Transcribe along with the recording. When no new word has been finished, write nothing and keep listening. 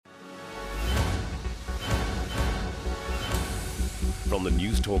From the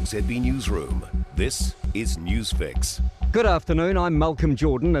News Talk ZB Newsroom, this is Newsfix. Good afternoon, I'm Malcolm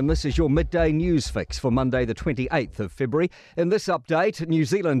Jordan and this is your Midday News Fix for Monday the 28th of February. In this update, New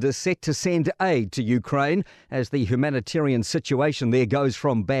Zealand is set to send aid to Ukraine as the humanitarian situation there goes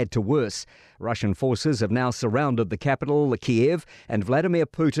from bad to worse. Russian forces have now surrounded the capital, Kiev, and Vladimir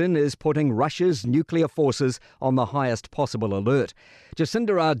Putin is putting Russia's nuclear forces on the highest possible alert.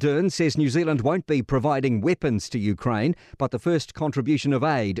 Jacinda Ardern says New Zealand won't be providing weapons to Ukraine, but the first contribution of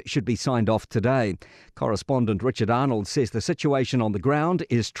aid should be signed off today. Correspondent Richard Arnold says the situation on the ground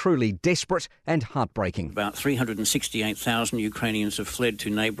is truly desperate and heartbreaking. About 368,000 Ukrainians have fled to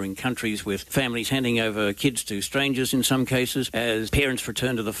neighbouring countries, with families handing over kids to strangers in some cases. As parents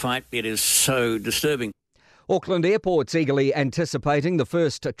return to the fight, it is so disturbing. Auckland Airport's eagerly anticipating the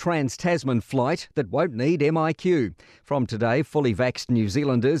first trans-Tasman flight that won't need MIQ. From today, fully vaxxed New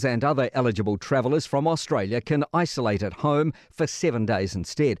Zealanders and other eligible travellers from Australia can isolate at home for 7 days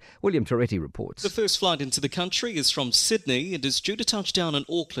instead. William Toretti reports. The first flight into the country is from Sydney and is due to touch down in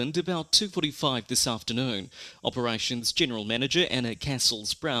Auckland about 2:45 this afternoon. Operations General Manager Anna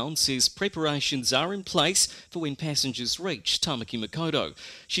Cassels-Brown says preparations are in place for when passengers reach Tamaki Makaurau.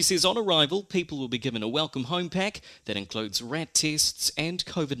 She says on arrival, people will be given a welcome home pack that includes rat tests and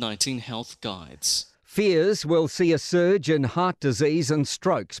COVID-19 health guides. Fears will see a surge in heart disease and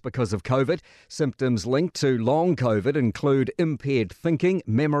strokes because of COVID. Symptoms linked to long COVID include impaired thinking,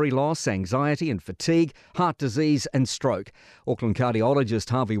 memory loss, anxiety and fatigue, heart disease and stroke. Auckland cardiologist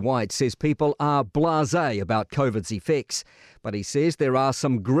Harvey White says people are blasé about COVID's effects. But he says there are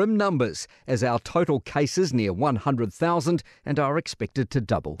some grim numbers as our total cases near 100,000 and are expected to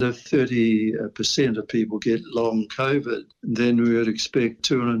double. If 30% of people get long COVID, then we would expect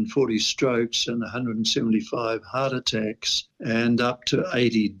 240 strokes and 175 heart attacks and up to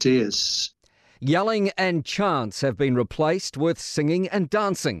 80 deaths. Yelling and chants have been replaced with singing and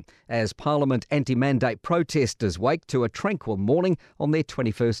dancing as Parliament anti-mandate protesters wake to a tranquil morning on their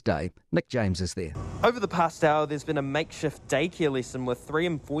 21st day. Nick James is there. Over the past hour, there's been a makeshift daycare lesson with 3-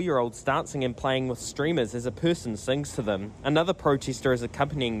 and 4-year-olds dancing and playing with streamers as a person sings to them. Another protester is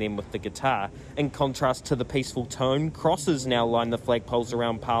accompanying them with the guitar. In contrast to the peaceful tone, crosses now line the flagpoles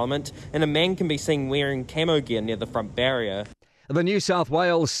around Parliament, and a man can be seen wearing camo gear near the front barrier. The New South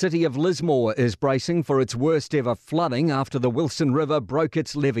Wales city of Lismore is bracing for its worst ever flooding after the Wilson River broke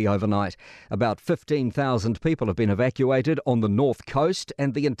its levee overnight. About 15,000 people have been evacuated on the north coast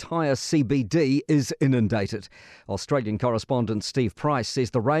and the entire CBD is inundated. Australian correspondent Steve Price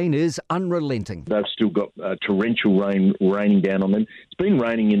says the rain is unrelenting. They've still got torrential rain raining down on them. It's been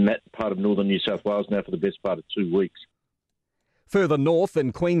raining in that part of northern New South Wales now for the best part of 2 weeks. Further north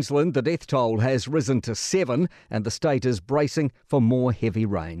in Queensland, the death toll has risen to 7 and the state is bracing for more heavy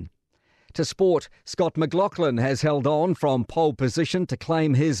rain. To sport, Scott McLaughlin has held on from pole position to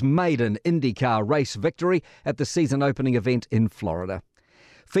claim his maiden IndyCar race victory at the season opening event in Florida.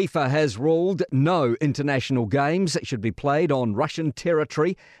 FIFA has ruled no international games should be played on Russian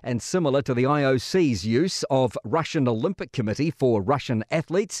territory, and similar to the IOC's use of Russian Olympic Committee for Russian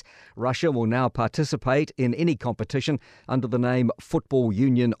athletes, Russia will now participate in any competition under the name Football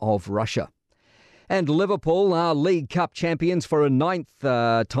Union of Russia. And Liverpool are League Cup champions for a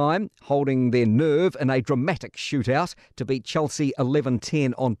 9th time, holding their nerve in a dramatic shootout to beat Chelsea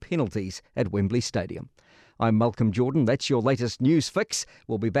 11-10 on penalties at Wembley Stadium. I'm Malcolm Jordan. That's your latest news fix.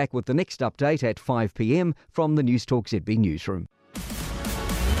 We'll be back with the next update at 5 p.m. from the News Talk ZB newsroom.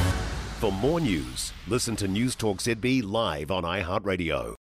 For more news, listen to News Talk ZB live on iHeartRadio.